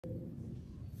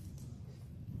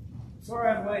Sorry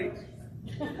I'm late.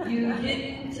 You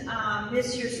didn't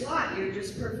miss your slot. You're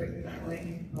just perfect that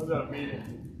way. I was at a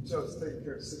meeting. Joe's taking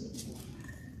care of sick.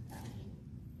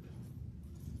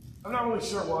 I'm not really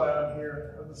sure why I'm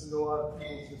here. I've listened to a lot of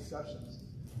people's discussions,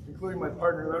 including my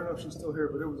partner. I don't know if she's still here,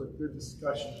 but it was a good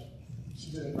discussion.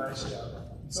 She did a nice job.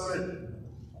 And so did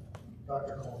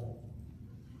Dr. Coleman.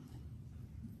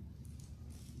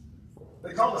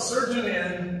 They call the surgeon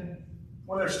in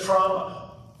when there's trauma.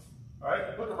 All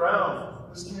right? Look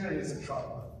around. This community is in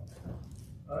trauma.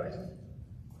 All right?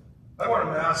 I wore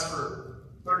a mask for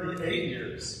 38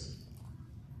 years.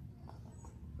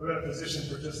 I've been in a position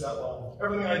for just that long.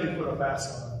 Everything I do, put a mask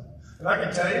on. And I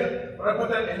can tell you, when I put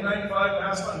that N95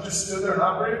 mask on and just stood there and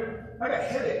operated, I got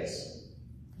headaches.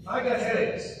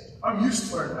 I'm used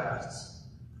to wearing masks.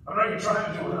 I'm not even trying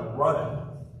to do it when I'm running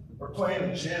or playing in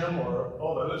the gym or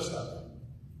all the other stuff.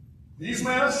 These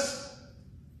masks,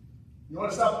 you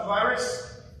want to stop the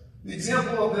virus? The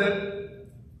example of it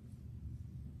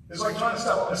is like trying to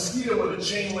stop a mosquito with a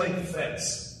chain link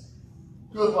fence.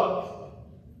 Good luck.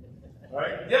 All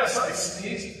right? Yes, I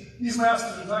sneeze. These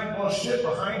masks are designed to blow shit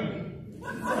behind me.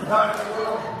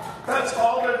 That's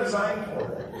all they're designed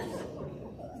for.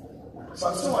 So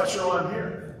I'm still not sure why I'm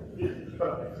here.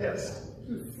 But yes.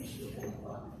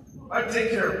 I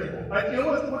take care of people. You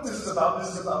know what this is about?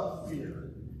 This is about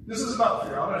fear. This is about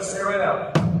fear. I'm going to say it right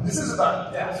out. This is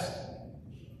about death.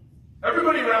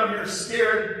 Everybody around here is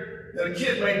scared that a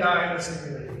kid may die in this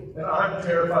community. And I'm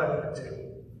terrified of it too.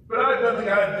 But I've been the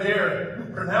guy there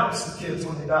who pronounced the kids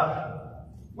when they died.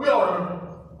 We all remember,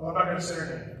 well, I'm not going to say her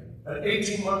name, an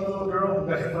 18-month little girl who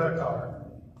got hit by a car.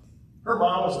 Her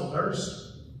mom was a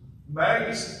nurse.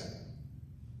 Mags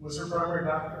was her primary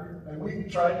doctor, and we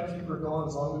tried to keep her going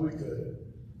as long as we could.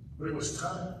 But it was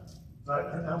time. And I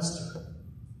pronounced her.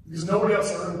 Because nobody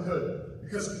else in the room could.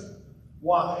 Because,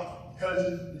 why?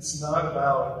 Because it's not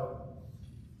about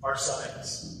our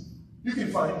science. You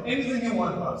can find anything you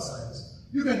want about science.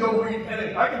 You can go read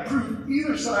anything. I can prove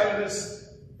either side of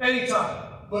this anytime.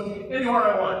 Looking anywhere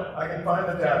I want, I can find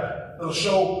the data that'll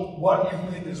show what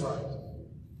you think is right.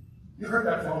 You heard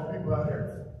that from people out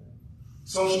here.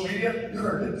 Social media, you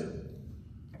heard it.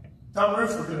 Tom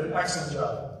Roofer did an excellent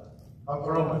job on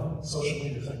throwing social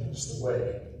media thing just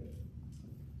away.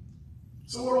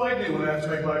 So what do I do when I have to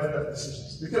make life and death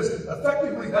decisions? Because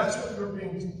effectively, that's what you're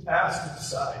being asked to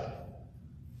decide.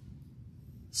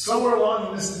 Somewhere along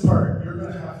in this part, you're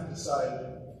going to have to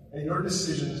decide, and your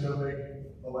decision is going to make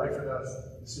a life or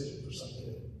death decision for some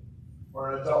kid,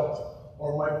 or an adult,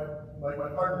 or like my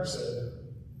partner said,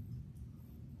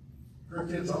 her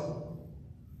kid's uncle.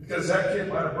 Because that kid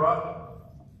might have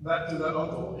brought that to that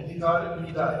uncle, and he got it, and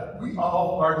he died. We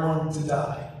all are going to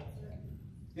die.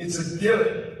 It's a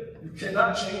given. You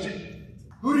cannot change it.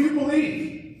 Who do you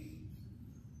believe?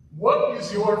 What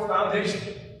is your foundation?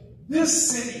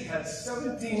 This city has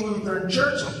 17 Lutheran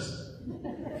churches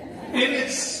in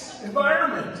its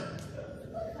environment.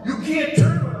 You can't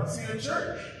turn without seeing a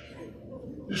church.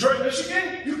 Detroit,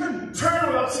 Michigan, you can turn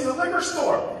without seeing a liquor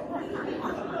store.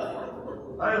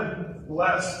 I am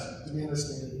blessed to be in this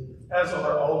community, as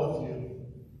are all of you.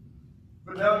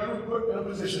 But now you were put in a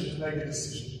position to make a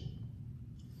decision.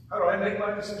 How do I make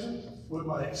my decisions? With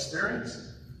my experience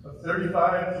of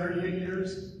 35, 38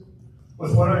 years,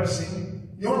 with what I've seen.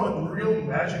 You know what real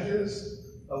magic is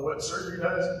of what surgery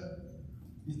does?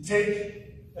 You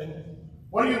take, and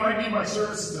one of you might need my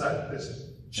services tonight,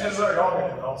 because chances are you're all going to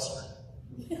have an ulcer.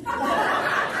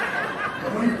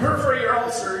 And when you perforate your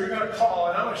ulcer, you're going to call,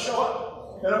 and I'm going to show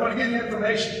up, and I'm going to give you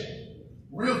information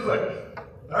real quick.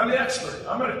 And I'm the expert.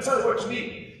 I'm going to tell you what you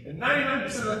need. And 99%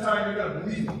 of the time, you're going to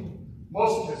believe me.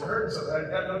 Most of it's hurting so bad,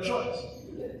 you have no choice.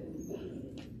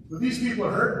 But these people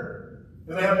are hurting.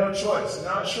 And they have no choice. They're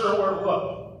not sure where to look.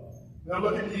 They're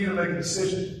looking to you to make a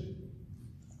decision.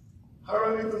 How do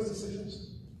I make those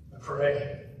decisions? I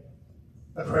pray.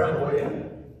 I pray on the way in.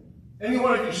 Any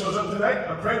one of you shows up tonight,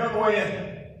 I'm praying on the way in.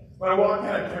 When I walk in,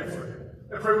 I pray for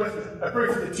you. I pray with you. I pray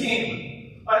for the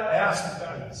team. I ask for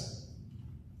guidance.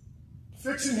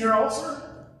 Fixing your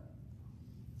ulcer?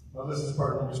 Well, this is the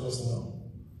part where you're supposed to know.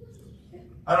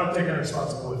 I don't take any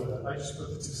responsibility for that. I just put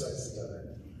the two sides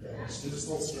together. Okay? Just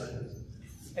little strings.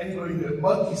 Anybody do it.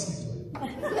 Monkeys can do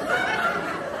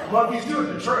it. Monkeys do it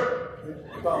in Detroit.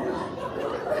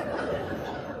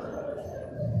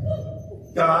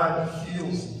 God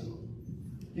heals you.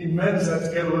 He mends that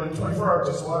together within 24 hours.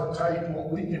 It's watertight and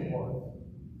won't leak anymore.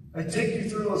 I take you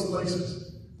through those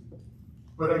places,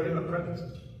 but I get a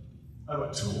present. I'm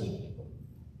a tool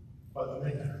by the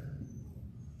Maker.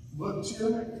 Look to your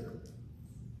Maker.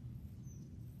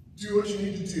 Do what you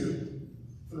need to do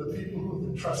for the people who have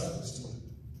entrusted this to you.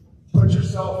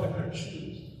 yourself in their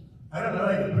shoes. I don't know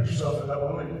how you can put yourself in that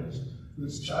woman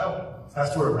whose child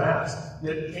has to wear a mask,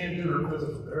 yet can't do her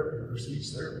physical therapy or her speech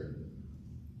therapy.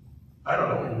 I don't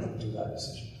know when you can do that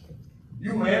decision.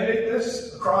 You mandate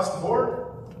this across the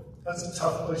board, that's a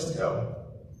tough place to go.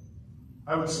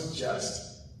 I would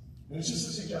suggest, and it's just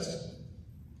a suggestion,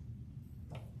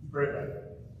 pray about it.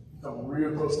 Come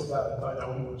real close to God and find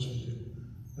out what you do.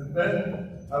 And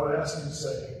then I would ask you to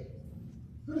say,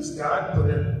 who does God put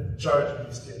in charge of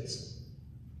these kids?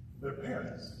 Their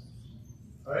parents.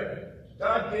 Right?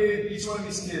 God gave each one of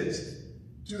these kids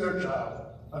to their child.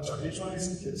 Each one of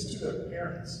these kids to their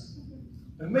parents.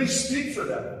 And they speak for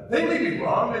them. They may be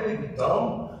wrong, they may be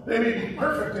dumb, they may be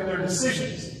perfect in their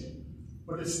decisions,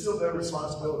 but it's still their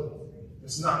responsibility.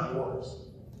 It's not yours.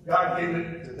 God gave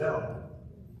it to them.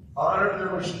 Honor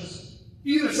their wishes.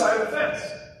 Either side of the fence.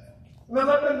 And then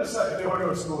let them decide if they want to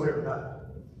go to school here or not.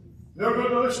 If they want to go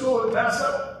to another school and pass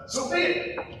out, so be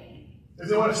it. If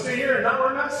they want to stay here and not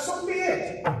learn that, so be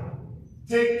it.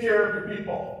 Take care of your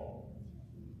people.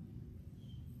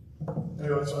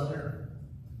 Anyway, that's what I'm here.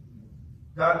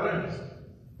 God wins.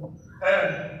 And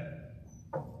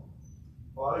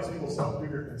a lot of these people don't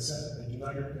give your consent. They do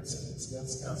not give your consent. It's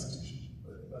against the Constitution.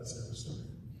 But that's their story.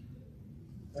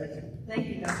 Thank you. Thank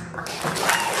you,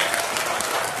 Dr.